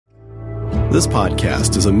This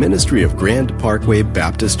podcast is a ministry of Grand Parkway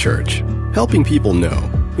Baptist Church, helping people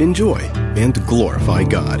know, enjoy, and glorify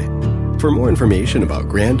God. For more information about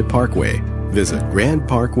Grand Parkway, visit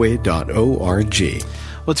grandparkway.org.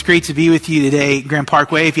 Well, it's great to be with you today, Grand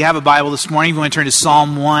Parkway. If you have a Bible this morning, you want to turn to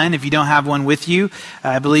Psalm 1. If you don't have one with you,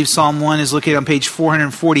 I believe Psalm 1 is located on page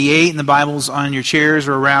 448, and the Bible's on your chairs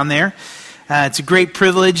or around there. It's a great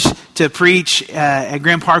privilege to preach at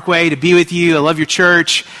Grand Parkway, to be with you. I love your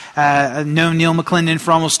church. I've known Neil McClendon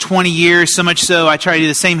for almost 20 years, so much so I try to do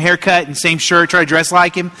the same haircut and same shirt, try to dress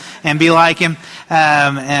like him and be like him.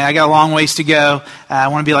 And I got a long ways to go. I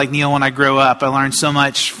want to be like Neil when I grow up. I learned so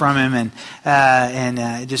much from him, and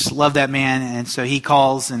I just love that man. And so he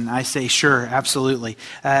calls, and I say, sure, absolutely.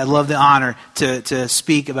 I love the honor to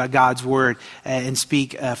speak about God's Word and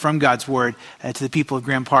speak from God's Word to the people of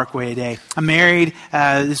Grand Parkway today. I'm married.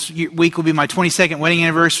 This week will be my 22nd wedding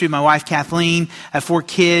anniversary. My wife, Kathleen. I have 4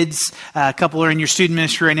 kids. A couple are in your student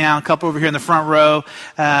ministry right now. A couple over here in the front row.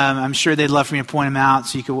 I'm sure they'd love for me to point them out.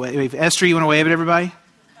 So you could wave. Esther, you want to wave at everybody?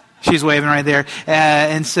 She's waving right there.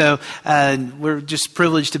 And so we're just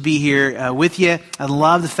privileged to be here with you. I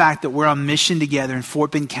love the fact that we're on mission together in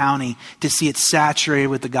Fort Bend County to see it saturated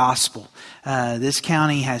with the gospel. This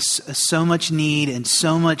county has so much need and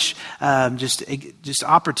so much just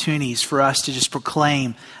opportunities for us to just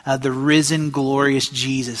proclaim the risen, glorious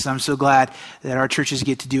Jesus. I'm so glad that our churches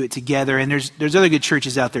get to do it together. And there's other good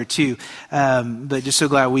churches out there too, but just so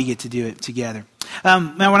glad we get to do it together.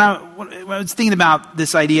 Now, when I was thinking about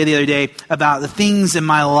this idea the other day about the things in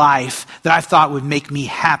my life that I thought would make me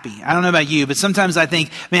happy. I don't know about you, but sometimes I think,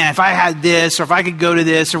 man, if I had this, or if I could go to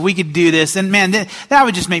this, or we could do this, then man, that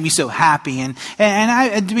would just make me so happy. And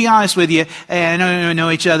to be honest with you, and I know we know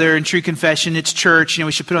each other in true confession, it's church. You know,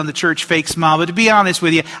 we should put on the church fake smile. But to be honest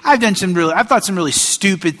with you, I've thought some really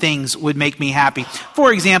stupid things would make me happy.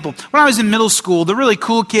 For example, when I was in middle school, the really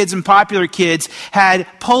cool kids and popular kids had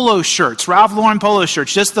polo shirts, Ralph Lauren polo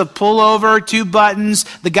shirts, just the pullover, 2 buttons,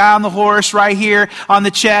 the guy on the horse right here on the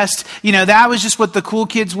chest. You know, that was just what the cool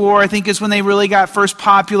kids wore. I think is when they really got first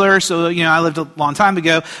popular. So, you know, I lived a long time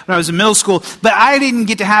ago when I was in middle school, but I didn't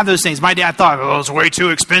get to have those things. My dad thought, oh, it's way too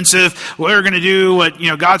expensive. We're going to do what, you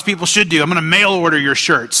know, God's people should do. I'm going to mail order your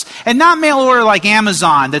shirts, and not mail order like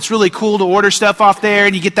Amazon. That's really cool to order stuff off there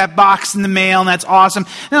and you get that box in the mail and that's awesome.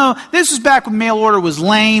 No, this was back when mail order was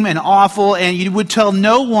lame and awful, and you would tell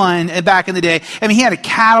no one back in the day. I mean, he had a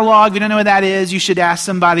catalog. If you don't know what that is, you should ask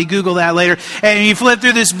somebody. Google that later. And you flip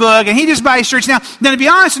through this book, and he just buys shirts. Now, to be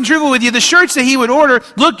honest and truthful with you, the shirts that he would order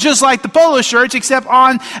looked just like the polo shirts, except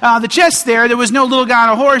on the chest there was no little guy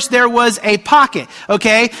on a horse. There was a pocket,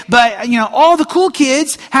 okay? But, you know, all the cool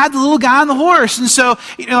kids had the little guy on the horse. And so,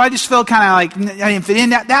 you know, I just felt kind of like I didn't fit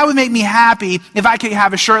in. That would make me happy if I could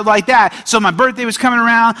have a shirt like that. So my birthday was coming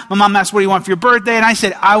around. My mom asked, what do you want for your birthday? And I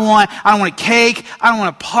said, I don't want a cake. I don't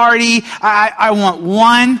want a party. I want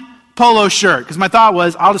one polo shirt, because my thought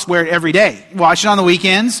was, I'll just wear it every day. Wash it on the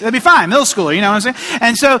weekends. It'll be fine. Middle schooler, you know what I'm saying?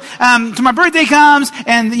 And so my birthday comes,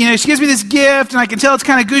 and, you know, she gives me this gift, and I can tell it's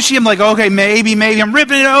kind of gushy. I'm like, okay, maybe. I'm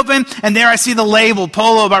ripping it open, and there I see the label,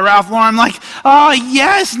 Polo by Ralph Lauren. I'm like, oh,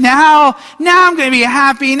 yes, now I'm going to be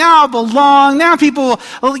happy. Now I'll belong. Now people,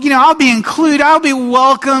 you know, I'll be included. I'll be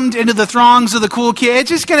welcomed into the throngs of the cool kids.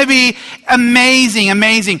 It's just going to be amazing.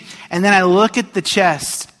 And then I look at the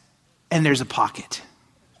chest, and there's a pocket.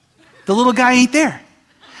 The little guy ain't there.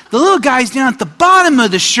 The little guy's down at the bottom of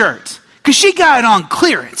the shirt because she got it on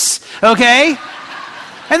clearance, okay?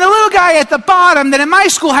 And the little guy at the bottom that in my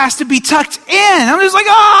school has to be tucked in. I'm just like,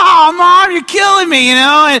 oh, Mom, you're killing me, you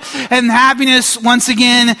know? And happiness, once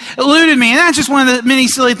again, eluded me. And that's just one of the many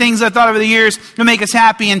silly things I've thought over the years to make us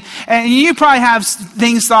happy. And you probably have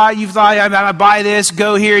things you've thought, I buy this,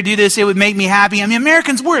 go here, do this, it would make me happy. I mean,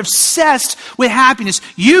 Americans, we're obsessed with happiness.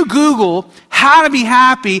 You Google how to be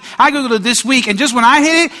happy. I Googled it this week, and just when I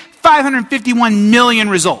hit it, 551 million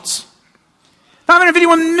results.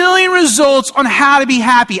 551 million results on how to be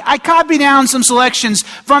happy. I copied down some selections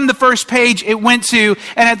from the first page it went to,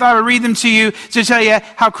 and I thought I'd read them to you to tell you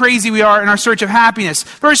how crazy we are in our search of happiness.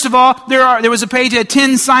 First of all, there was a page that had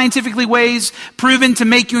 10 scientifically ways proven to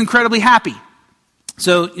make you incredibly happy.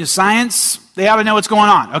 So, you know, science, they ought to know what's going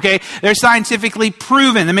on, okay? They're scientifically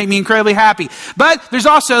proven to make me incredibly happy. But there's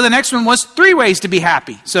also, the next one was 3 ways to be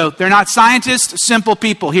happy. So they're not scientists, simple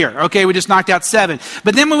people here, okay? We just knocked out 7.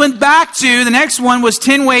 But then we went back to, the next one was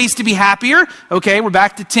 10 ways to be happier. Okay, we're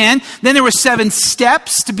back to 10. Then there were 7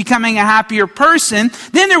 steps to becoming a happier person.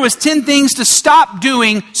 Then there was 10 things to stop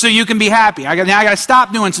doing so you can be happy. I got to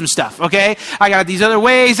stop doing some stuff, okay? I got these other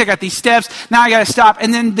ways, I got these steps, now I got to stop.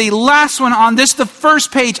 And then the last one on this, the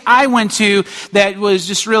first page I went to you that was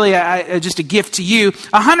just really just a gift to you.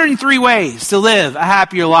 103 ways to live a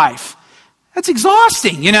happier life. That's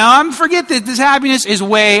exhausting, forget that this happiness is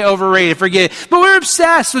way overrated, forget it. But we're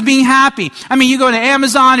obsessed with being happy. I mean, you go to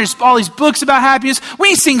Amazon, there's all these books about happiness.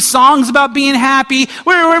 We sing songs about being happy.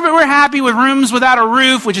 We're happy with rooms without a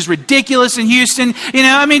roof, which is ridiculous in Houston.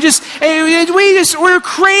 We're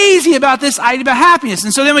crazy about this idea about happiness.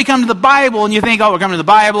 And so then we come to the Bible and you think, we're coming to the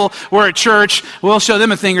Bible, we're at church, we'll show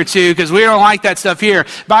them a thing or two because we don't like that stuff here.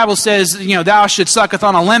 The Bible says, thou should sucketh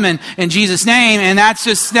on a lemon in Jesus' name, and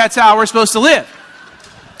that's how we're supposed to live.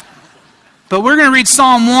 But we're going to read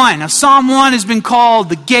Psalm 1. Now, Psalm 1 has been called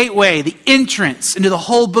the gateway, the entrance into the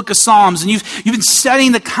whole book of Psalms. And you've been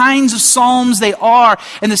studying the kinds of Psalms they are.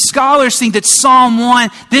 And the scholars think that Psalm 1,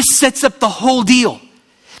 this sets up the whole deal.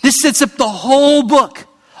 This sets up the whole book.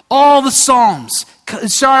 All the Psalms.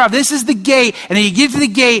 Start off, this is the gate, and then you get to the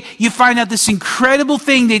gate, you find out this incredible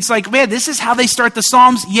thing that's like, man, this is how they start the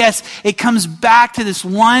Psalms. Yes, it comes back to this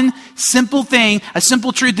one simple thing, a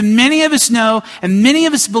simple truth that many of us know and many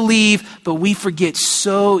of us believe, but we forget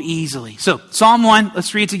so easily. So, Psalm 1,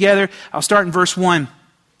 let's read it together. I'll start in verse 1.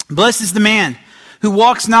 Blessed is the man who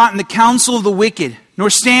walks not in the counsel of the wicked, nor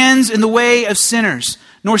stands in the way of sinners,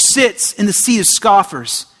 nor sits in the seat of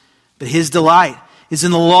scoffers, but his delight is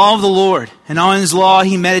in the law of the Lord, and on his law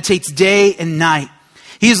he meditates day and night.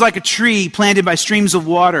 He is like a tree planted by streams of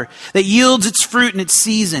water that yields its fruit in its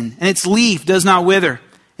season, and its leaf does not wither.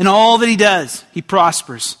 In all that he does, he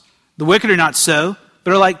prospers. The wicked are not so,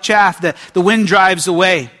 but are like chaff that the wind drives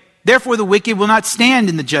away. Therefore the wicked will not stand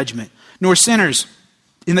in the judgment, nor sinners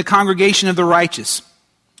in the congregation of the righteous.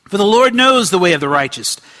 For the Lord knows the way of the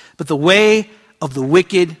righteous, but the way of the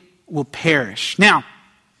wicked will perish. Now,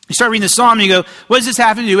 you start reading the Psalm and you go, what does this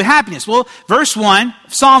have to do with happiness? Well, verse 1,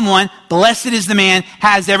 Psalm 1, blessed is the man,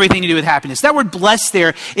 has everything to do with happiness. That word blessed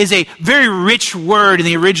there is a very rich word in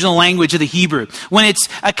the original language of the Hebrew. When it's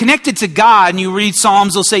connected to God, and you read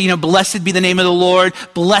Psalms, they'll say, blessed be the name of the Lord,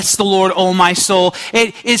 bless the Lord, O my soul.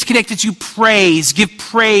 It is connected to praise, give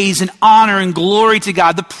praise and honor and glory to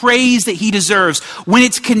God, the praise that he deserves. When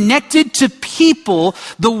it's connected to people,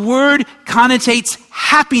 the word connotates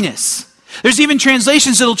happiness. There's even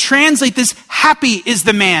translations that'll translate this, happy is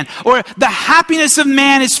the man, or the happiness of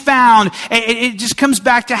man is found. It just comes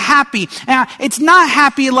back to happy. Now, it's not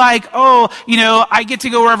happy like, I get to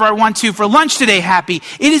go wherever I want to for lunch today happy.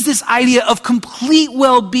 It is this idea of complete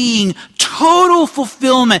well-being, total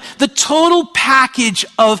fulfillment, the total package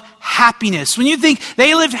of happiness. When you think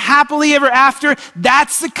they lived happily ever after,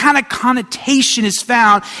 that's the kind of connotation is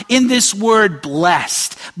found in this word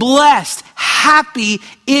blessed. Blessed, happy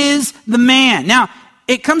is the man. Now,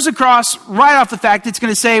 it comes across right off the fact it's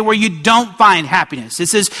going to say where you don't find happiness. It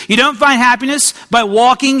says you don't find happiness by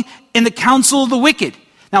walking in the counsel of the wicked.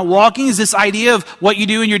 Now, walking is this idea of what you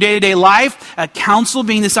do in your day-to-day life. Counsel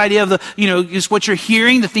being this idea of just what you're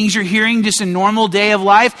hearing, the things you're hearing just in normal day of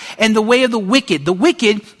life. And the way of the wicked. The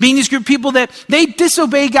wicked being this group of people that they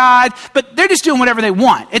disobey God, but they're just doing whatever they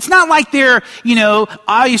want. It's not like they're,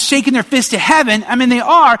 shaking their fist to heaven. I mean, they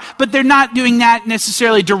are, but they're not doing that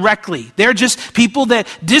necessarily directly. They're just people that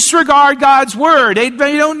disregard God's word. They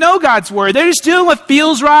don't know God's word. They're just doing what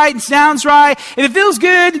feels right and sounds right. If it feels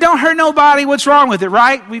good, don't hurt nobody. What's wrong with it,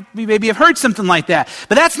 right? We maybe have heard something like that.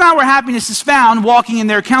 But that's not where happiness is found, walking in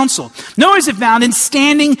their counsel. Nor is it found in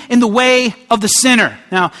standing in the way of the sinner.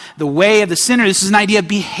 Now, the way of the sinner, this is an idea of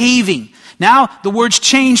behaving. Now, the words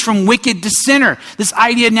change from wicked to sinner. This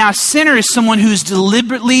idea now, sinner is someone who's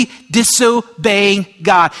deliberately disobeying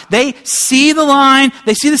God. They see the line,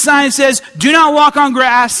 they see the sign that says, do not walk on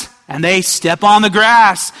grass, and they step on the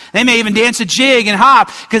grass. They may even dance a jig and hop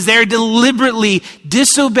because they're deliberately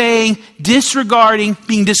disobeying, disregarding,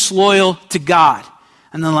 being disloyal to God.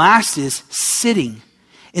 And the last is sitting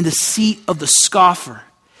in the seat of the scoffer.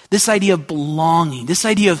 This idea of belonging, this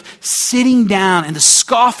idea of sitting down, and the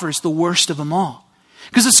scoffer is the worst of them all.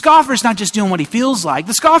 Because the scoffer is not just doing what he feels like.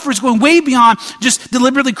 The scoffer is going way beyond just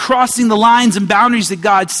deliberately crossing the lines and boundaries that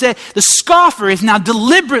God said. The scoffer is now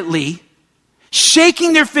deliberately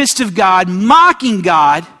shaking their fist of God, mocking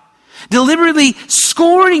God, deliberately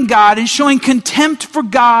scorning God, and showing contempt for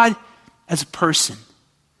God as a person.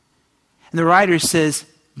 And the writer says,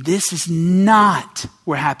 this is not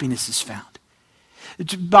where happiness is found.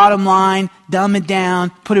 Bottom line, dumb it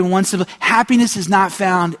down, put it in one simple. Happiness is not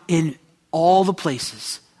found in all the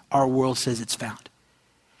places our world says it's found.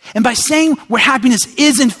 And by saying where happiness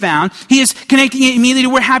isn't found, he is connecting it immediately to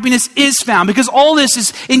where happiness is found, because all this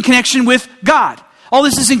is in connection with God. All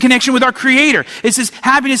this is in connection with our Creator. It says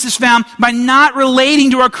happiness is found by not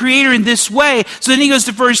relating to our Creator in this way. So then he goes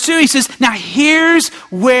to verse 2. He says, now here's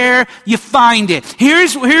where you find it.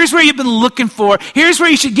 Here's where you've been looking for. Here's where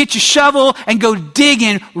you should get your shovel and go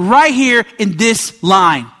digging right here in this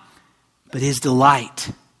line. But his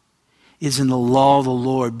delight is in the law of the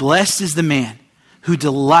Lord. Blessed is the man who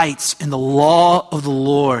delights in the law of the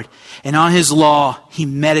Lord. And on his law, he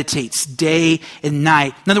meditates day and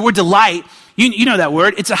night. Now, the word delight, you know that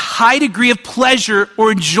word. It's a high degree of pleasure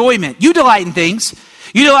or enjoyment. You delight in things.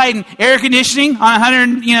 You delight in air conditioning on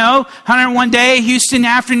 101 day, Houston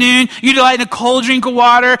afternoon. You delight in a cold drink of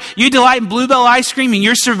water. You delight in Bluebell ice cream, and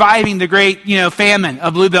you're surviving the great, famine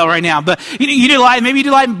of Bluebell right now. But you delight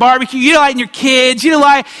in barbecue. You delight in your kids. You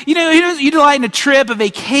delight in a trip, a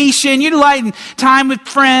vacation. You delight in time with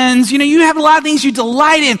friends. You have a lot of things you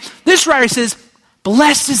delight in. This writer says,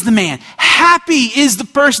 blessed is the man. Happy is the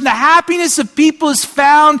person. The happiness of people is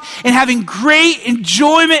found in having great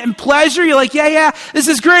enjoyment and pleasure. You're like, yeah, this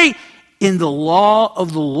is great. In the law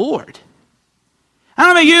of the Lord. I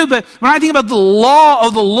don't know about you, but when I think about the law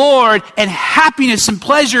of the Lord and happiness and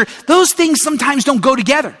pleasure, those things sometimes don't go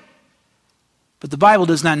together. But the Bible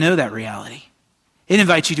does not know that reality. It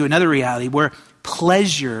invites you to another reality where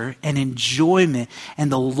pleasure and enjoyment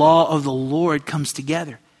and the law of the Lord comes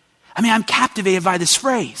together. I'm captivated by this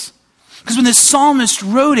phrase. Because when the psalmist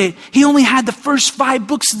wrote it, he only had the first 5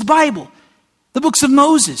 books of the Bible. The books of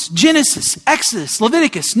Moses, Genesis, Exodus,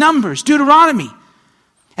 Leviticus, Numbers, Deuteronomy.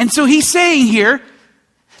 And so he's saying here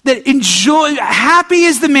that happy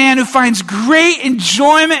is the man who finds great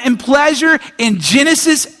enjoyment and pleasure in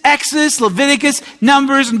Genesis, Exodus, Leviticus,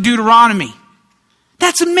 Numbers, and Deuteronomy.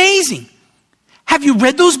 That's amazing. Have you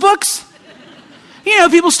read those books?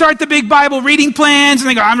 People start the big Bible reading plans and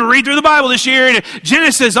they go, I'm going to read through the Bible this year. And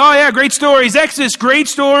Genesis, oh yeah, great stories. Exodus, great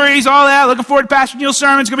stories, all that. Looking forward to Pastor Neil's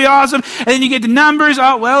sermon. It's going to be awesome. And then you get to Numbers.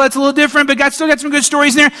 Oh, well, that's a little different, but still got some good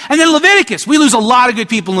stories in there. And then Leviticus. We lose a lot of good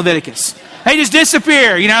people in Leviticus. They just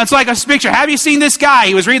disappear. It's like a picture. Have you seen this guy?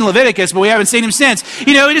 He was reading Leviticus, but we haven't seen him since.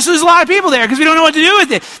 We just lose a lot of people there because we don't know what to do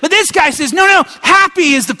with it. But this guy says, no,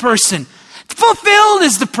 happy is the person. Fulfilled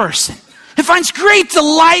is the person. Who finds great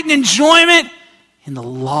delight and enjoyment in the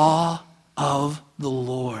law of the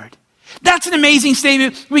Lord. That's an amazing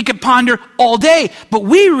statement we could ponder all day. But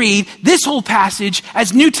we read this whole passage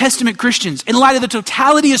as New Testament Christians in light of the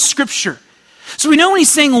totality of Scripture. So we know when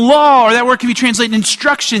he's saying law, or that word can be translated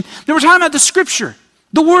instruction, that we're talking about the Scripture,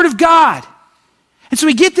 the Word of God. And so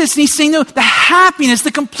we get this, and he's saying, no, the happiness,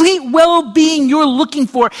 the complete well-being you're looking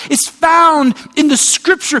for is found in the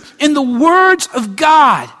Scripture, in the words of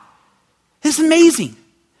God. It's amazing.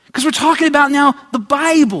 Because we're talking about now the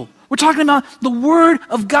Bible. We're talking about the Word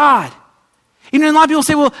of God. A lot of people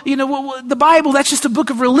say, well, the Bible, that's just a book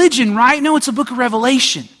of religion, right? No, it's a book of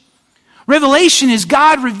revelation. Revelation is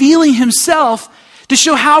God revealing himself to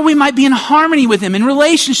show how we might be in harmony with him, in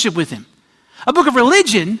relationship with him. A book of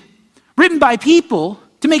religion, written by people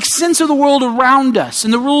to make sense of the world around us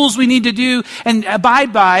and the rules we need to do and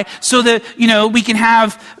abide by so that, we can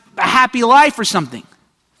have a happy life or something.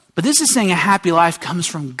 But this is saying a happy life comes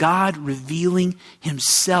from God revealing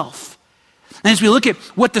himself. And as we look at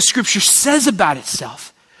what the Scripture says about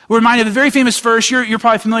itself, we're reminded of a very famous verse you're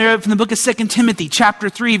probably familiar with from the book of 2 Timothy, chapter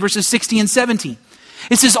 3, verses 16 and 17.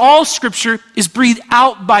 It says, all Scripture is breathed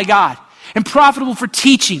out by God and profitable for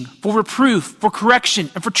teaching, for reproof, for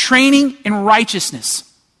correction, and for training in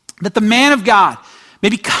righteousness, that the man of God may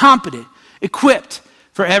be competent, equipped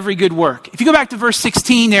for every good work. If you go back to verse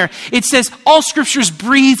 16 there, it says, all Scripture is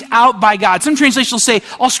breathed out by God. Some translations will say,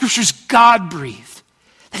 all Scripture is God-breathed.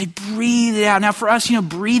 That he breathed it out. Now for us,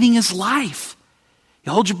 breathing is life.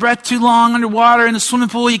 You hold your breath too long underwater in the swimming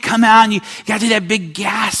pool, you come out and you got to do that big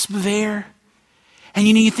gasp of air. And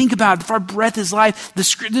you think about it, if our breath is life,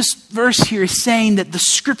 this verse here is saying that the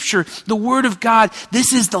Scripture, the Word of God,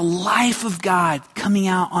 this is the life of God coming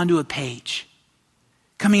out onto a page,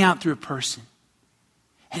 coming out through a person.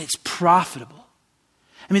 And it's profitable.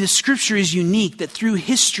 The Scripture is unique that through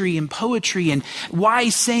history and poetry and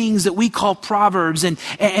wise sayings that we call proverbs and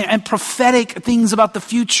prophetic things about the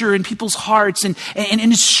future in people's hearts and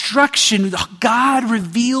instruction, God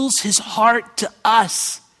reveals his heart to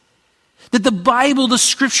us. That the Bible, the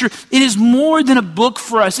scripture, it is more than a book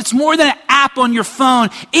for us. It's more than an app on your phone.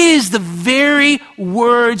 It is the very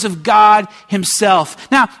words of God himself.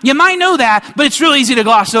 Now, you might know that, but it's really easy to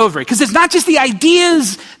gloss over it because it's not just the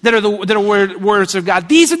ideas that are words of God.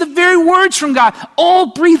 These are the very words from God,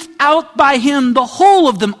 all breathed out by him, the whole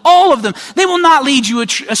of them, all of them. They will not lead you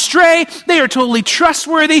astray. They are totally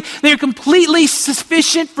trustworthy. They are completely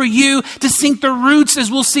sufficient for you to sink the roots, as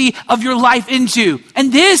we'll see, of your life into.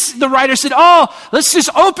 And this, the writer said, let's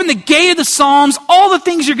just open the gate of the Psalms, all the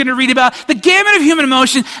things you're going to read about, the gamut of human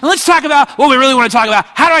emotion, and let's talk about what we really want to talk about.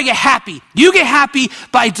 How do I get happy? You get happy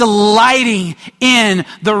by delighting in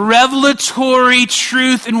the revelatory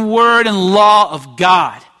truth and word and law of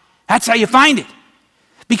God. That's how you find it.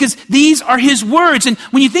 Because these are his words. And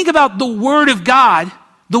when you think about the word of God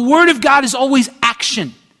is always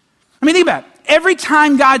action. I mean, think about it. Every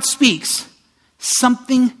time God speaks,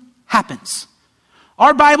 something happens.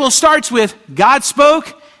 Our Bible starts with, God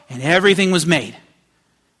spoke and everything was made.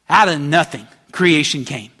 Out of nothing, creation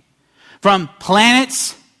came. From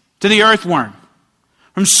planets to the earthworm.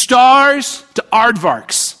 From stars to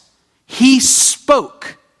aardvarks. He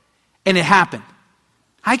spoke and it happened.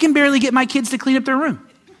 I can barely get my kids to clean up their room.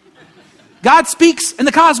 God speaks and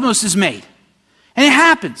the cosmos is made. And it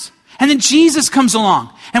happens. And then Jesus comes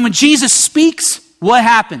along. And when Jesus speaks, what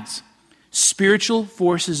happens? Spiritual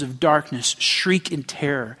forces of darkness shriek in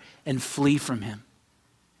terror and flee from him.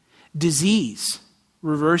 Disease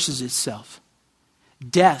reverses itself.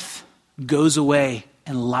 Death goes away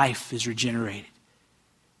and life is regenerated.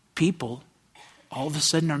 People all of a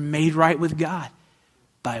sudden are made right with God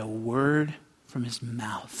by a word from his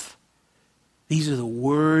mouth. These are the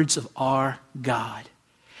words of our God.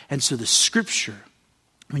 And so the scripture,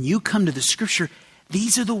 when you come to the scripture,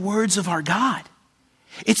 these are the words of our God.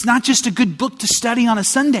 It's not just a good book to study on a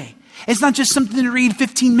Sunday. It's not just something to read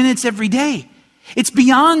 15 minutes every day. It's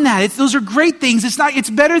beyond that. Those are great things. It's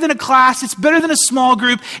better than a class. It's better than a small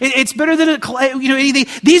group. It's better than anything.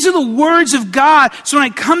 These are the words of God. So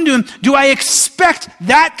when I come to him, do I expect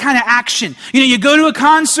that kind of action? You go to a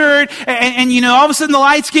concert and all of a sudden the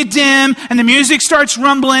lights get dim and the music starts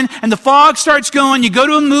rumbling and the fog starts going. You go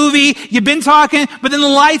to a movie, you've been talking, but then the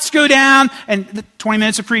lights go down and the 20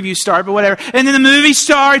 minutes of preview start, but whatever. And then the movie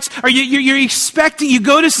starts, or you're expecting, you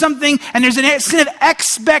go to something and there's an sin of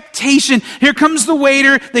expectation. Here comes the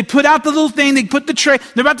waiter, they put out the little thing, they put the tray,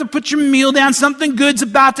 they're about to put your meal down, something good's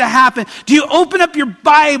about to happen. Do you open up your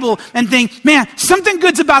Bible and think, man, something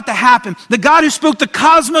good's about to happen? The God who spoke the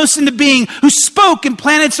cosmos into being, who spoke and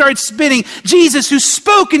planets started spinning, Jesus who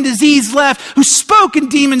spoke and disease left, who spoke and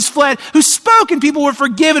demons fled, who spoke and people were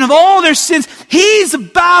forgiven of all their sins, he's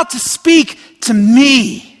about to speak to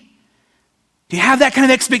me. Do you have that kind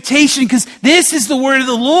of expectation? Because this is the word of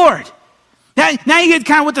the Lord. Now you get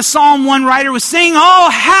kind of what the Psalm 1 writer was saying.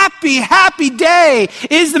 Oh, happy, happy day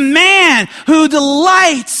is the man who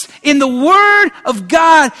delights in the word of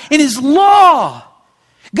God, in his law.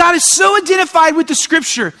 God is so identified with the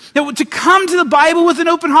scripture that to come to the Bible with an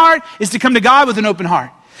open heart is to come to God with an open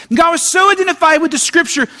heart. And God was so identified with the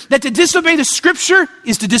scripture that to disobey the scripture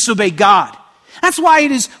is to disobey God. That's why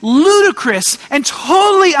it is ludicrous and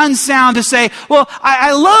totally unsound to say, well,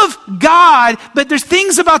 I love God, but there's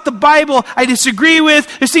things about the Bible I disagree with.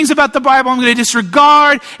 There's things about the Bible I'm going to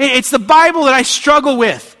disregard. It's the Bible that I struggle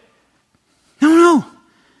with. No.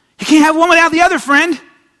 You can't have one without the other, friend.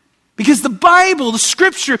 Because the Bible, the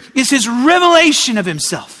scripture, is his revelation of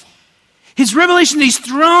himself. His revelation that he's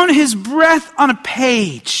thrown his breath on a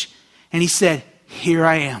page. And he said, here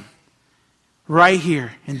I am. Right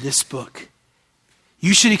here in this book.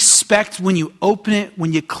 You should expect when you open it,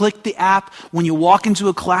 when you click the app, when you walk into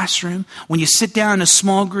a classroom, when you sit down in a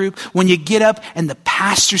small group, when you get up and the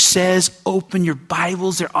pastor says, open your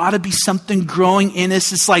Bibles, there ought to be something growing in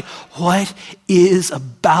us. It's like, what is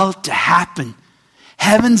about to happen?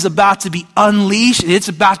 Heaven's about to be unleashed and it's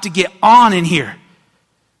about to get on in here.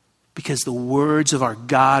 Because the words of our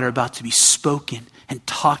God are about to be spoken and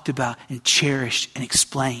talked about and cherished and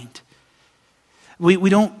explained. We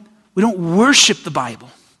don't worship the Bible,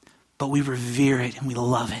 but we revere it and we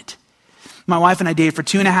love it. My wife and I dated for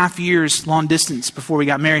 2.5 years, long distance, before we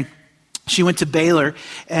got married. She went to Baylor,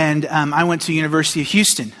 and I went to University of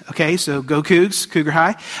Houston. Okay, so go Cougs, Cougar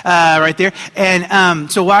High, right there. And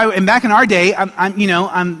and back in our day,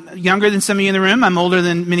 I'm younger than some of you in the room. I'm older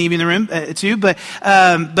than many of you in the room too. But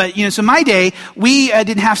so my day, we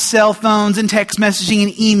didn't have cell phones and text messaging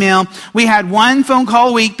and email. We had one phone call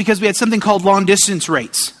a week because we had something called long distance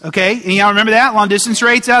rates. Okay, and y'all remember that long distance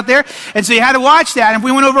rates out there? And so you had to watch that. And if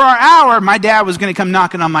we went over our hour, my dad was going to come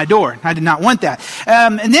knocking on my door. I did not want that.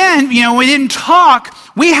 And then we didn't talk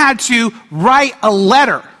we had to write a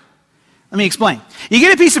letter. Let me explain. You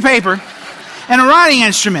get a piece of paper and a writing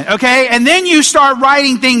instrument, okay? And then you start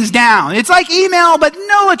writing things down. It's like email, but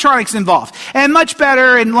no electronics involved. And much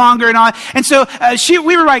better and longer and all. And so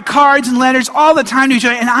we would write cards and letters all the time to each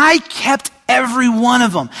other. And I kept every one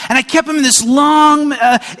of them. And I kept them in this long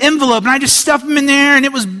envelope. And I just stuffed them in there. And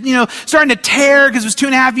it was, starting to tear because it was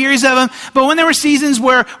 2.5 years of them. But when there were seasons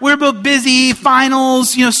where we were both busy,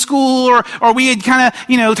 finals, school, or we had kind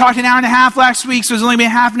of, talked an hour and a half last week, so it was only been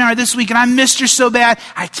half an hour this week, and I missed her so bad,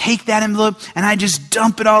 I take that envelope and I just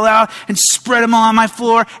dump it all out and spread them all on my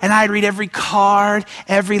floor. And I'd read every card,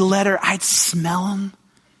 every letter. I'd smell them.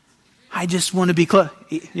 I just want to be close.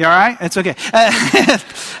 You all right? It's okay.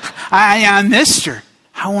 I missed her.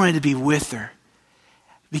 I wanted to be with her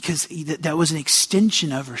because that was an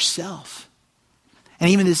extension of herself. And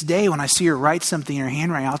even this day, when I see her write something in her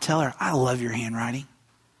handwriting, I'll tell her, I love your handwriting.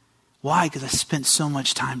 Why? Because I spent so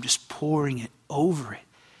much time just poring it over it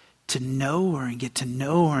to know her and get to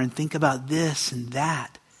know her and think about this and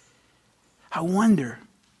that. I wonder,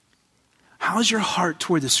 how's your heart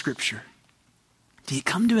toward the Scripture? Do you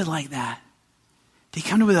come to it like that? Do you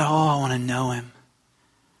come to it with, I want to know him.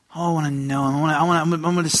 Oh, I want to know him. I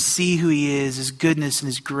want to see who he is, his goodness and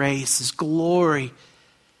his grace, his glory,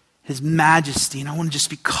 his majesty. And I want to just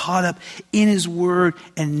be caught up in his word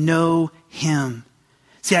and know him.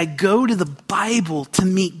 See, I go to the Bible to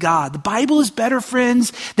meet God. The Bible is better,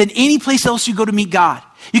 friends, than any place else you go to meet God.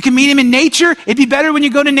 You can meet him in nature. It'd be better when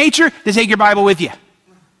you go to nature to take your Bible with you.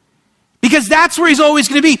 Because that's where he's always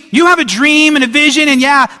going to be. You have a dream and a vision, and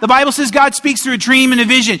the Bible says God speaks through a dream and a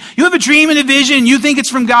vision. You have a dream and a vision, and you think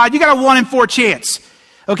it's from God. You got a 1 in 4 chance.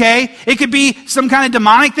 Okay? It could be some kind of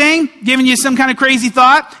demonic thing, giving you some kind of crazy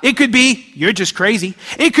thought. It could be, you're just crazy.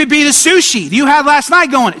 It could be the sushi you had last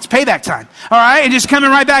night going, it's payback time. All right? And just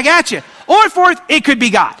coming right back at you. Or fourth, it could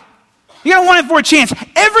be God. You got a 1 in 4 chance.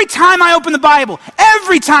 Every time I open the Bible,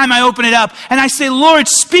 every time I open it up and I say, Lord,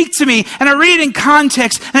 speak to me, and I read it in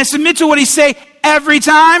context and I submit to what he say, every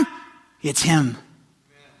time, it's him.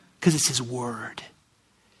 Because it's his word.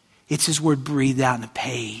 It's his word breathed out on the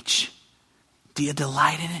page. Do you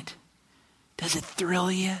delight in it? Does it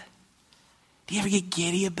thrill you? Do you ever get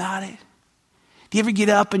giddy about it? Do you ever get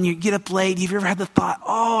up and you get up late? Do you ever had the thought,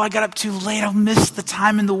 I got up too late. I'll miss the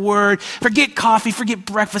time in the Word. Forget coffee, forget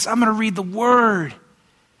breakfast. I'm going to read the Word.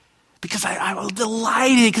 Because I will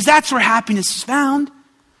delight in it. Because that's where happiness is found.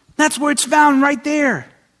 That's where it's found, right there.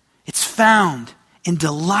 It's found in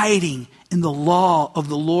delighting in the law of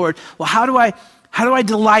the Lord. Well, how do I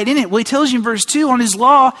delight in it? Well, he tells you in verse 2, on his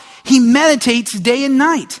law, he meditates day and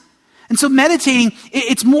night. And so meditating,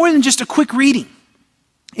 it's more than just a quick reading.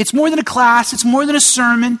 It's more than a class. It's more than a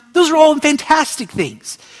sermon. Those are all fantastic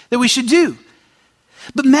things that we should do.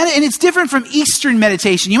 But and it's different from Eastern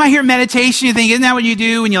meditation. You might hear meditation, you think, isn't that what you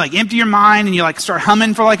do? And you empty your mind and you start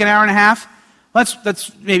humming for an hour and a half. Well,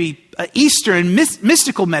 that's maybe Eastern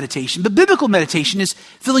mystical meditation. But biblical meditation is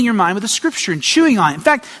filling your mind with the Scripture and chewing on it. In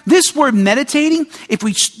fact, this word meditating, if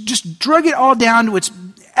we just drug it all down to its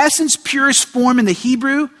essence, purest form in the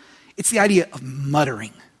Hebrew, it's the idea of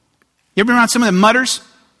muttering. You ever been around some of the mutters?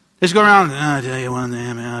 They just go around, I'll tell you one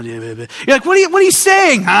thing. You're like, what are you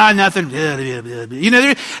saying? Nothing. They're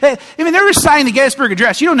reciting the Gettysburg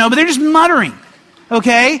Address. You don't know, but they're just muttering.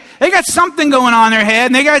 Okay? They got something going on in their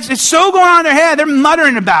head, and it's so going on in their head, they're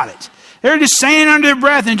muttering about it. They're just saying under their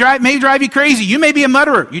breath and may drive you crazy. You may be a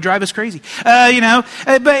mutterer. You drive us crazy.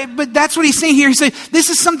 But that's what he's saying here. He said,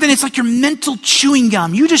 this is something, it's like your mental chewing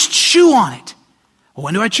gum. You just chew on it. Well,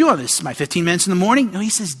 when do I chew on this? My 15 minutes in the morning? No,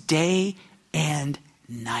 he says day and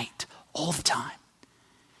night, all the time.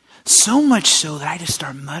 So much so that I just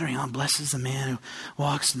start muttering, blessed is the man who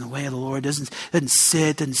walks in the way of the Lord, doesn't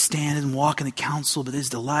sit, doesn't stand, doesn't walk in the counsel, but his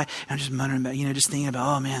delight. And I'm just muttering about, just thinking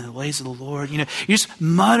about, the ways of the Lord. You're just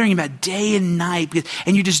muttering about day and night,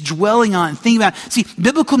 and you're just dwelling on and thinking about. See,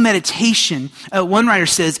 biblical meditation, one writer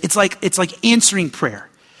says, it's like answering prayer.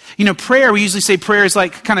 Prayer, we usually say prayer is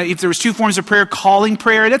like if there was 2 forms of prayer, calling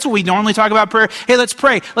prayer. That's what we normally talk about prayer. Hey, let's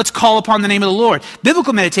pray. Let's call upon the name of the Lord.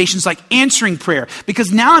 Biblical meditation is like answering prayer,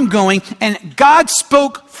 because now I'm going and God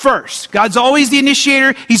spoke first. God's always the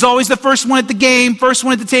initiator. He's always the first one at the game, first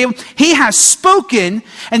one at the table. He has spoken,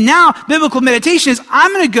 and now biblical meditation is,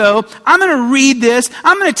 I'm going to go, I'm going to read this,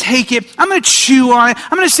 I'm going to take it, I'm going to chew on it,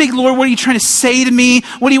 I'm going to say, Lord, what are you trying to say to me?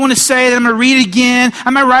 What do you want to say? Then I'm going to read it again.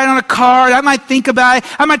 I might write it on a card. I might think about it.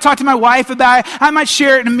 I might talk to my wife about it. I might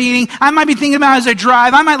share it in a meeting. I might be thinking about it as I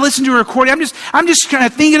drive. I might listen to a recording. I'm just kind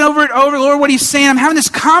of thinking over Lord, what he's saying. I'm having this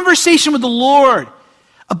conversation with the Lord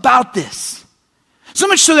about this. So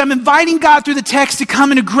much so that I'm inviting God through the text to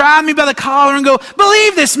come and to grab me by the collar and go,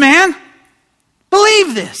 believe this, man.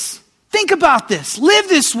 Believe this. Think about this. Live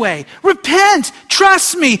this way. Repent.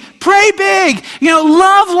 Trust me. Pray big.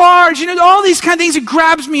 Love large. All these kind of things it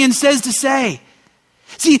grabs me and says to say.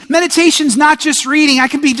 See, meditation's not just reading. I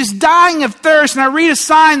can be just dying of thirst and I read a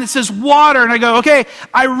sign that says water and I go, okay,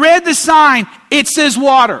 I read the sign. It says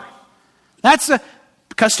water. That's a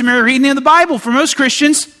customary reading of the Bible for most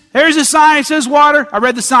Christians. There's a sign, it says water. I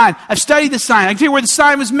read the sign. I've studied the sign. I can tell you where the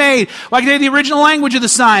sign was made. Well, I can tell you the original language of the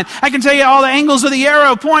sign. I can tell you all the angles of the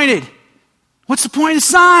arrow pointed. What's the point of the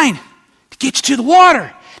sign? To get you to the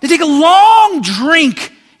water. To take a long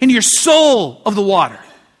drink into your soul of the water.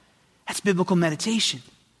 That's biblical meditation.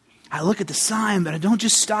 I look at the sign, but I don't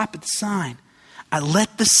just stop at the sign. I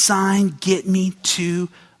let the sign get me to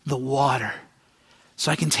the water.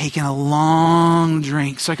 So I can take in a long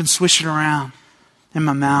drink. So I can swish it around in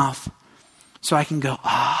my mouth. So I can go,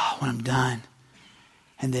 when I'm done.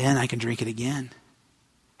 And then I can drink it again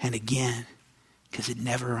and again. Because it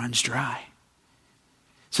never runs dry.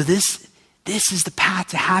 So this is the path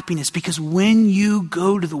to happiness, because when you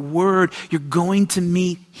go to the Word, you're going to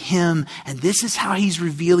meet Him. And this is how He's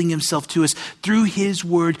revealing Himself to us, through His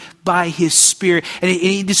Word, by His Spirit. And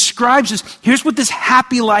He describes us. Here's what this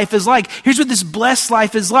happy life is like. Here's what this blessed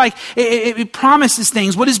life is like. It promises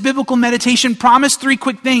things. What does biblical meditation promise? 3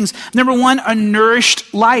 quick things. Number 1, a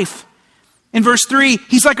nourished life. In verse 3,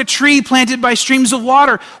 he's like a tree planted by streams of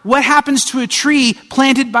water. What happens to a tree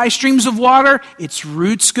planted by streams of water? Its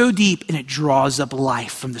roots go deep and it draws up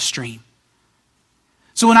life from the stream.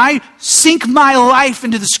 So when I sink my life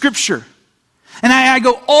into the Scripture and I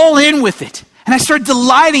go all in with it and I start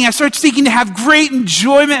delighting, I start seeking to have great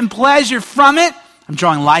enjoyment and pleasure from it, I'm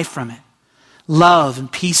drawing life from it. Love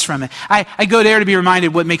and peace from it. I go there to be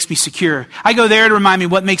reminded what makes me secure. I go there to remind me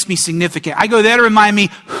what makes me significant. I go there to remind me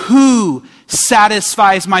who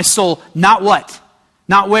satisfies my soul. Not what,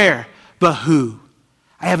 not where, but who.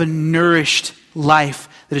 I have a nourished life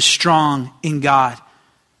that is strong in God.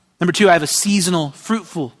 Number 2, I have a seasonal,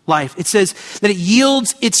 fruitful life. It says that it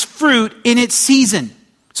yields its fruit in its season.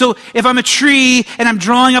 So if I'm a tree and I'm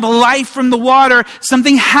drawing up life from the water,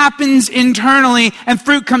 something happens internally and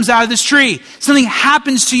fruit comes out of this tree. Something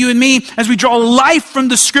happens to you and me as we draw life from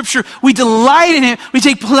the Scripture. We delight in it. We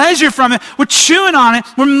take pleasure from it. We're chewing on it.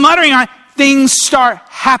 We're muttering on it. Things start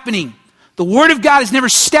happening. The Word of God is never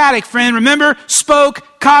static, friend. Remember,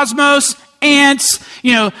 spoke, cosmos, ants,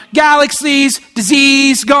 galaxies,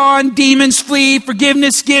 disease gone, demons flee,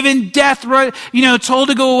 forgiveness given, death, told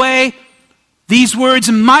to go away. These words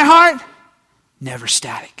in my heart, never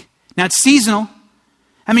static. Now it's seasonal.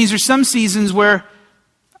 That means there's some seasons where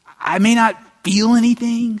I may not feel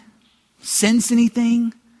anything, sense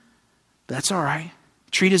anything, but that's all right.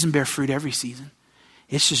 The tree doesn't bear fruit every season.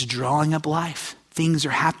 It's just drawing up life. Things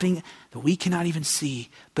are happening that we cannot even see.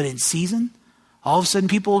 But in season, all of a sudden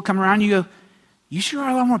people will come around and you go, you sure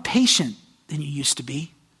are a lot more patient than you used to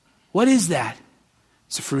be. What is that?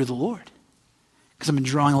 It's the fruit of the Lord. Because I've been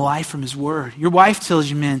drawing life from His Word. Your wife tells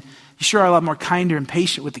you, man, you sure are a lot more kinder and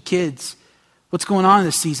patient with the kids. What's going on in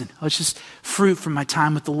this season? Oh, it's just fruit from my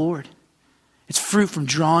time with the Lord. It's fruit from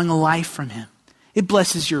drawing a life from Him. It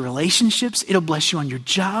blesses your relationships. It'll bless you on your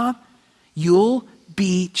job. You'll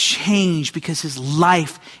be changed because His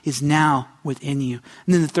life is now within you.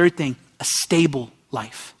 And then the third thing, a stable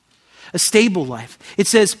life. A stable life. It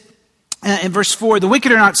says in verse 4, the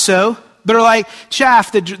wicked are not so, but are like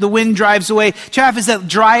chaff that the wind drives away. Chaff is that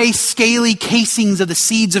dry, scaly casings of the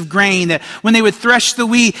seeds of grain that when they would thresh the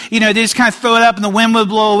wheat, they just kind of throw it up and the wind would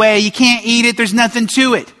blow away. You can't eat it. There's nothing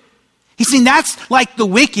to it. He's saying that's like the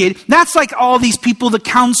wicked. That's like all these people, the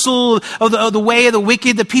counsel of the way of the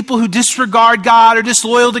wicked, the people who disregard God or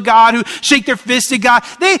disloyal to God, who shake their fist at God.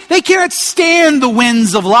 They cannot stand the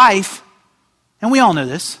winds of life. And we all know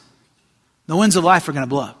this. The winds of life are going to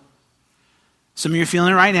blow. Some of you are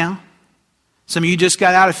feeling it right now. Some of you just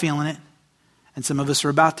got out of feeling it. And some of us are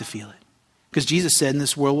about to feel it. Because Jesus said in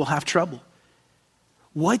this world we'll have trouble.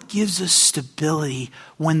 What gives us stability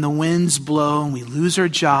when the winds blow and we lose our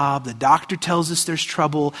job? The doctor tells us there's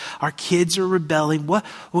trouble. Our kids are rebelling. What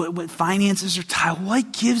finances are tight?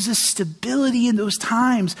 What gives us stability in those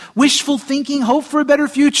times? Wishful thinking, hope for a better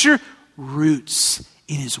future? Roots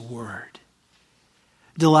in His Word.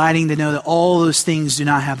 Delighting to know that all those things do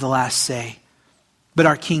not have the last say, but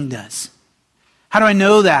our King does. How do I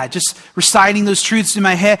know that? Just reciting those truths in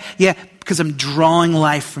my head? Yeah, because I'm drawing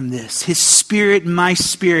life from this. His Spirit and my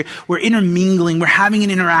spirit, we're intermingling, we're having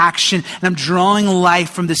an interaction, and I'm drawing life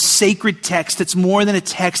from this sacred text that's more than a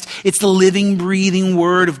text. It's the living, breathing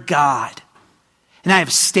Word of God. And I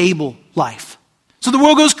have stable life. So the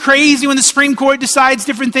world goes crazy when the Supreme Court decides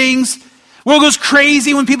different things. The world goes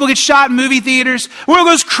crazy when people get shot in movie theaters. The world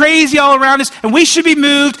goes crazy all around us, and we should be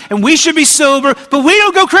moved, and we should be sober, but we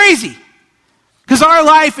don't go crazy. Because our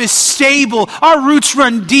life is stable. Our roots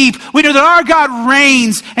run deep. We know that our God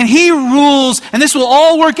reigns and He rules, and this will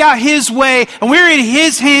all work out His way, and we're in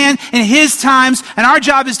His hand in His times, and our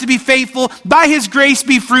job is to be faithful. By His grace,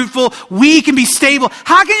 be fruitful. We can be stable.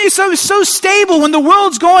 How can you be so stable when the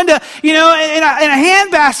world's going to, in a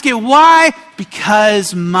handbasket? Why?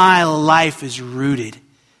 Because my life is rooted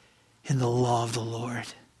in the law of the Lord.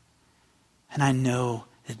 And I know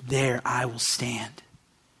that there I will stand.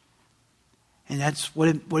 And that's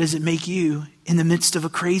what does it make you in the midst of a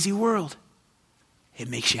crazy world? It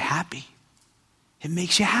makes you happy. It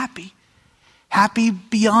makes you happy. Happy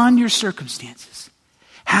beyond your circumstances.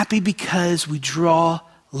 Happy because we draw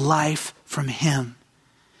life from Him.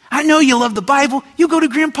 I know you love the Bible. You go to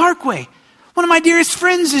Grand Parkway. One of my dearest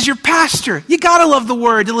friends is your pastor. You got to love the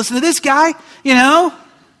Word to listen to this guy, I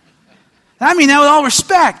mean that with all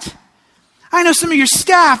respect. I know some of your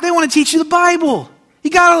staff, they want to teach you the Bible. You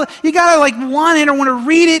gotta like want it or want to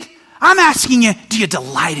read it. I'm asking you, do you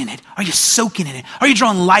delight in it? Are you soaking in it? Are you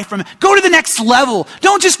drawing life from it? Go to the next level.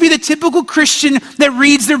 Don't just be the typical Christian that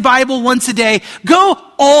reads their Bible once a day. Go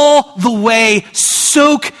all the way.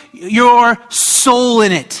 Soak your soul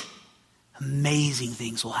in it. Amazing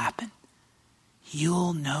things will happen.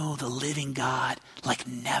 You'll know the living God like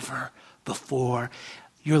never before.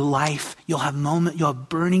 Your life, you'll have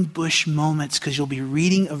burning bush moments because you'll be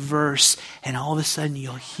reading a verse and all of a sudden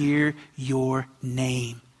you'll hear your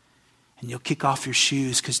name and you'll kick off your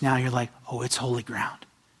shoes because now you're like, oh, it's holy ground.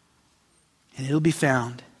 And it'll be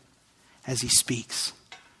found as He speaks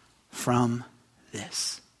from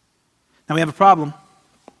this. Now we have a problem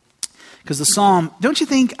because the Psalm, don't you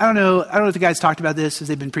think, I don't know if the guys talked about this as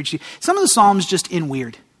they've been preaching. Some of the Psalms just end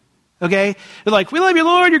weird. Okay? They're like, we love you,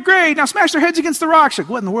 Lord, you're great. Now smash their heads against the rocks. Like,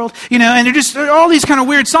 what in the world? And they're all these kind of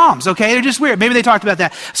weird Psalms, okay? They're just weird. Maybe they talked about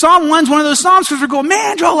that. Psalm 1's one of those Psalms because we're going,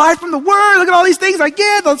 man, draw life from the Word. Look at all these things I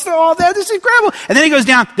get. All that. This is incredible. And then he goes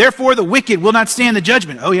down, therefore the wicked will not stand the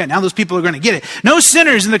judgment. Oh yeah, now those people are going to get it. No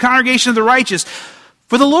sinners in the congregation of the righteous.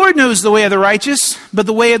 For the Lord knows the way of the righteous, but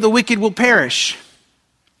the way of the wicked will perish.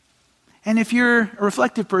 And if you're a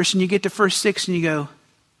reflective person, you get to verse 6 and you go,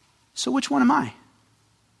 so which one am I?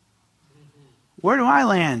 Where do I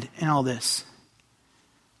land in all this?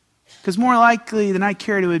 Because more likely than I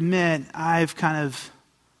care to admit, I've kind of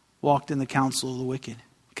walked in the counsel of the wicked,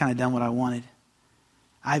 kind of done what I wanted.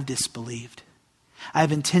 I've disbelieved.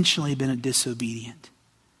 I've intentionally been disobedient.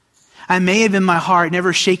 I may have in my heart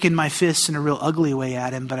never shaken my fists in a real ugly way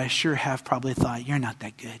at Him, but I sure have probably thought, you're not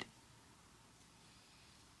that good.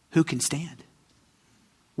 Who can stand?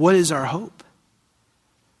 What is our hope?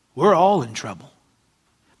 We're all in trouble.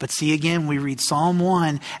 But see, again, we read Psalm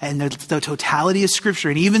 1 and the totality of Scripture,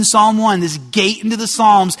 and even Psalm 1, this gate into the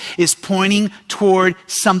Psalms is pointing toward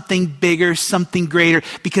something bigger, something greater,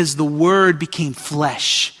 because the Word became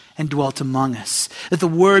flesh and dwelt among us. That the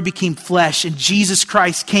Word became flesh and Jesus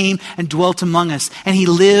Christ came and dwelt among us. And He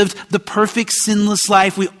lived the perfect sinless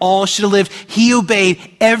life we all should have lived. He obeyed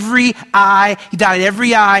every I. He dotted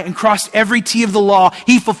every I and crossed every T of the law.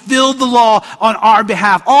 He fulfilled the law on our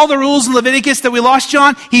behalf. All the rules in Leviticus that we lost,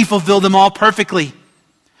 John, He fulfilled them all perfectly.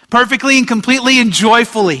 Perfectly and completely and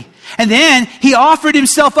joyfully. And then He offered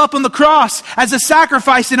Himself up on the cross as a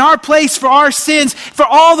sacrifice in our place for our sins, for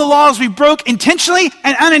all the laws we broke intentionally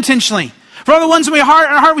and unintentionally. For all the ones in our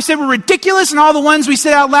heart we said were ridiculous, and all the ones we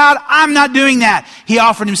said out loud, I'm not doing that. He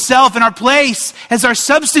offered Himself in our place as our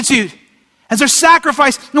substitute, as our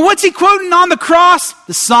sacrifice. And what's He quoting on the cross?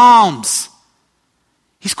 The Psalms.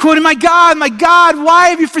 He's quoting, my God, why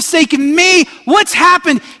have you forsaken me? What's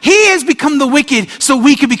happened? He has become the wicked so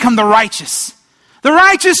we could become the righteous. The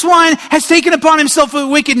righteous one has taken upon himself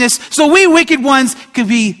wickedness so we wicked ones could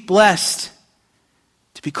be blessed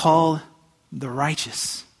to be called the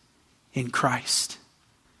righteous in Christ.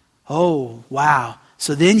 Oh, wow.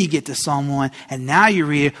 So then you get to Psalm 1 and now you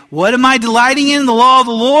read it. What am I delighting in? The law of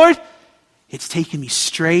the Lord? It's taking me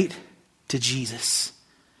straight to Jesus,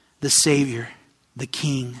 the Savior, the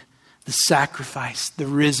King, the sacrifice, the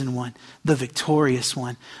risen one, the victorious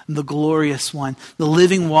one, the glorious one, the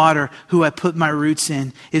living water who I put my roots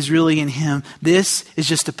in is really in Him. This is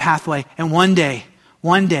just a pathway. And one day,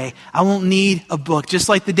 I won't need a book. Just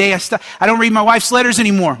like the day I don't read my wife's letters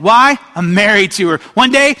anymore. Why? I'm married to her.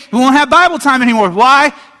 One day, we won't have Bible time anymore.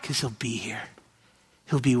 Why? Because He'll be here.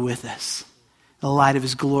 He'll be with us. The light of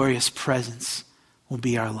His glorious presence will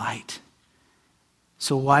be our light.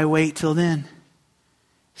 So why wait till then?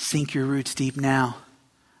 Sink your roots deep now.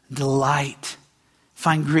 Delight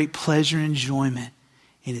find great pleasure and enjoyment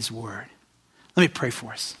in his word. Let me pray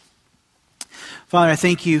for us. Father, I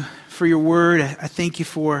thank you for your word. I thank you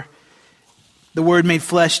for the word made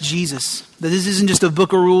flesh, Jesus. That this isn't just a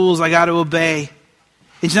book of rules I got to obey.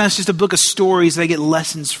 It's not just a book of stories that I get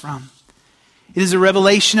lessons from. It is a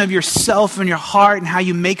revelation of yourself and your heart and how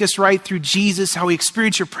you make us right through Jesus, how we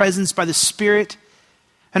experience your presence by the Spirit,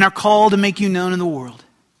 and our call to make you known in the world.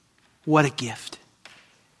 What a gift.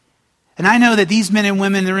 And I know that these men and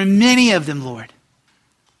women, there are many of them, Lord,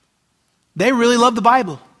 they really love the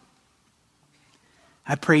Bible.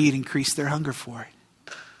 I pray you'd increase their hunger for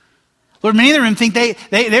it. Lord, many of them think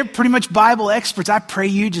they're pretty much Bible experts. I pray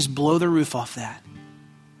you just blow the roof off that.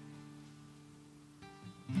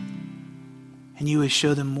 And you would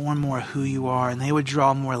show them more and more who you are, and they would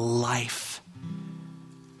draw more life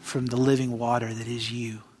from the living water that is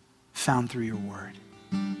you, found through your word.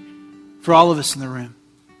 For all of us in the room,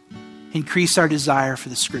 increase our desire for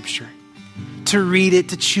the Scripture, to read it,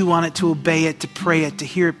 to chew on it, to obey it, to pray it, to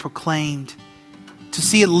hear it proclaimed, to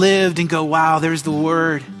see it lived and go, wow, there's the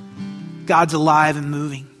word. God's alive and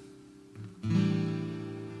moving.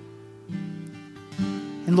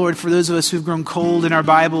 And Lord, for those of us who've grown cold in our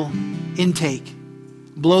Bible intake,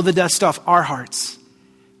 blow the dust off our hearts,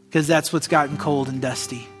 because that's what's gotten cold and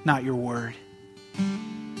dusty, not your word.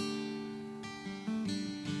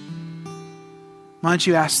 Why don't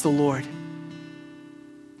you ask the Lord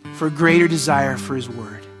for a greater desire for his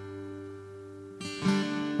word?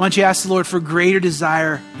 Why don't you ask the Lord for a greater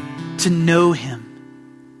desire to know him?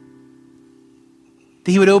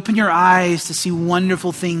 That he would open your eyes to see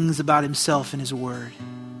wonderful things about himself and his word.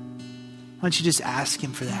 Why don't you just ask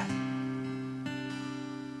him for that?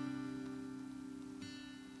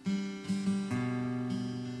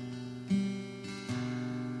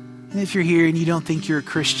 And if you're here and you don't think you're a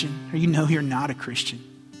Christian, or you know you're not a Christian,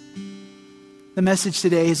 the message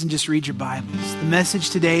today isn't just read your Bibles. The message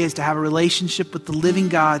today is to have a relationship with the living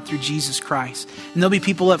God through Jesus Christ. And there'll be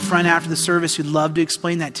people up front after the service who'd love to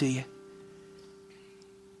explain that to you.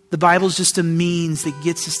 The Bible is just a means that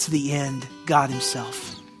gets us to the end, God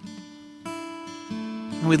himself.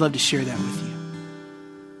 And we'd love to share that with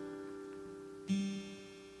you.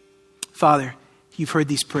 Father, you've heard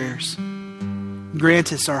these prayers.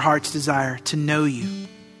 Grant us our heart's desire to know you.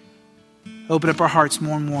 Open up our hearts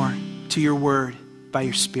more and more to your word by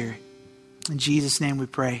your Spirit. In Jesus' name we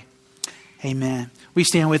pray. Amen. Will you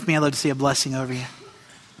stand with me? I'd love to see a blessing over you.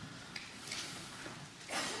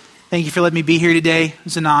 Thank you for letting me be here today.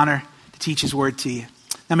 It's an honor to teach his word to you.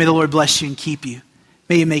 Now may the Lord bless you and keep you.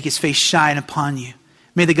 May he make his face shine upon you.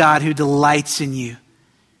 May the God who delights in you,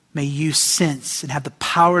 may you sense and have the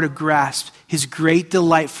power to grasp his great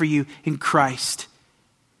delight for you in Christ.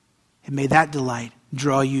 And may that delight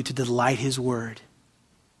draw you to delight his word.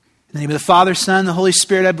 In the name of the Father, Son, and the Holy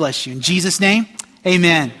Spirit, I bless you. In Jesus' name,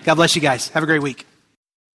 amen. God bless you guys. Have a great week.